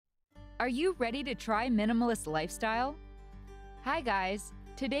Are you ready to try minimalist lifestyle? Hi guys,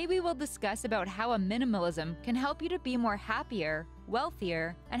 today we will discuss about how a minimalism can help you to be more happier,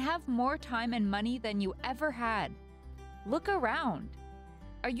 wealthier, and have more time and money than you ever had. Look around.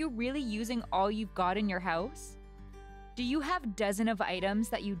 Are you really using all you've got in your house? Do you have dozens of items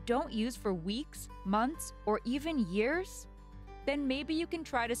that you don't use for weeks, months, or even years? Then maybe you can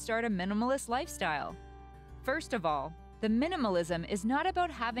try to start a minimalist lifestyle. First of all, the minimalism is not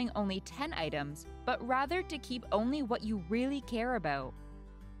about having only 10 items, but rather to keep only what you really care about.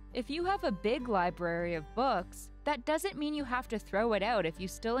 If you have a big library of books, that doesn't mean you have to throw it out if you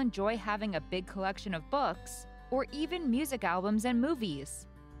still enjoy having a big collection of books, or even music albums and movies.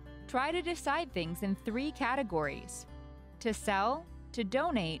 Try to decide things in 3 categories: to sell, to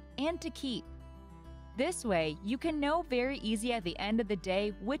donate, and to keep. This way, you can know very easy at the end of the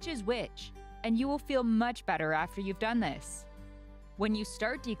day which is which, and you will feel much better after you've done this. When you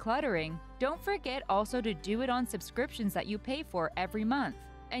start decluttering, don't forget also to do it on subscriptions that you pay for every month,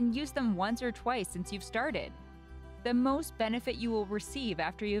 and use them once or twice since you've started. The most benefit you will receive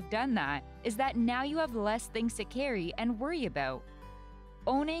after you've done that is that now you have less things to carry and worry about.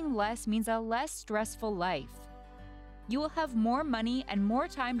 Owning less means a less stressful life. You will have more money and more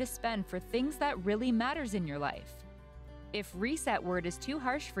time to spend for things that really matters in your life. If reset word is too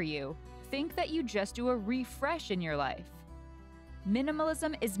harsh for you, think that you just do a refresh in your life.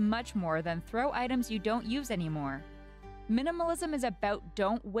 Minimalism is much more than throw items you don't use anymore. Minimalism is about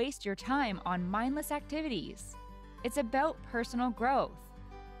don't waste your time on mindless activities. It's about personal growth.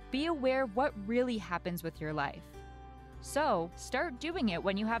 Be aware of what really happens with your life. So, start doing it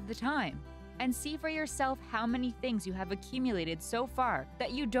when you have the time, and see for yourself how many things you have accumulated so far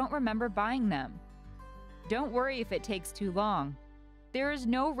that you don't remember buying them. Don't worry if it takes too long. There is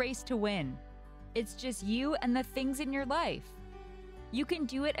no race to win. It's just you and the things in your life. You can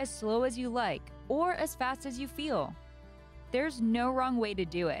do it as slow as you like or as fast as you feel. There's no wrong way to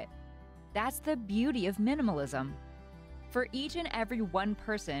do it. That's the beauty of minimalism. For each and every one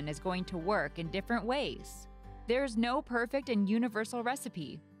person is going to work in different ways. There's no perfect and universal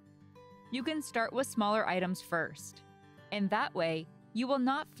recipe. You can start with smaller items first. In that way, you will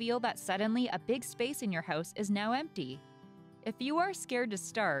not feel that suddenly a big space in your house is now empty. If you are scared to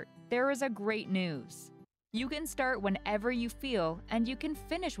start, there is a great news. You can start whenever you feel, and you can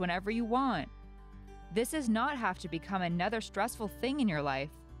finish whenever you want. This does not have to become another stressful thing in your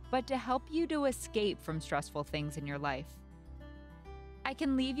life, but to help you to escape from stressful things in your life. I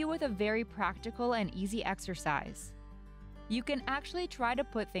can leave you with a very practical and easy exercise. You can actually try to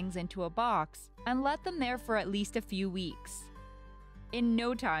put things into a box and let them there for at least a few weeks. In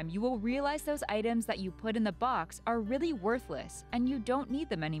no time, you will realize those items that you put in the box are really worthless and you don't need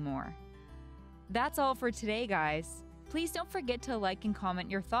them anymore. That's all for today, guys. Please don't forget to like and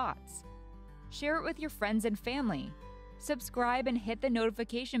comment your thoughts. Share it with your friends and family. Subscribe and hit the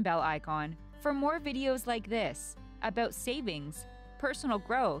notification bell icon for more videos like this about savings, personal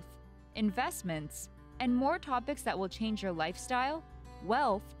growth, investments, and more topics that will change your lifestyle,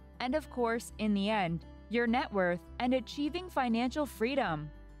 wealth, and of course, in the end, your net worth and achieving financial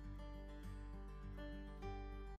freedom.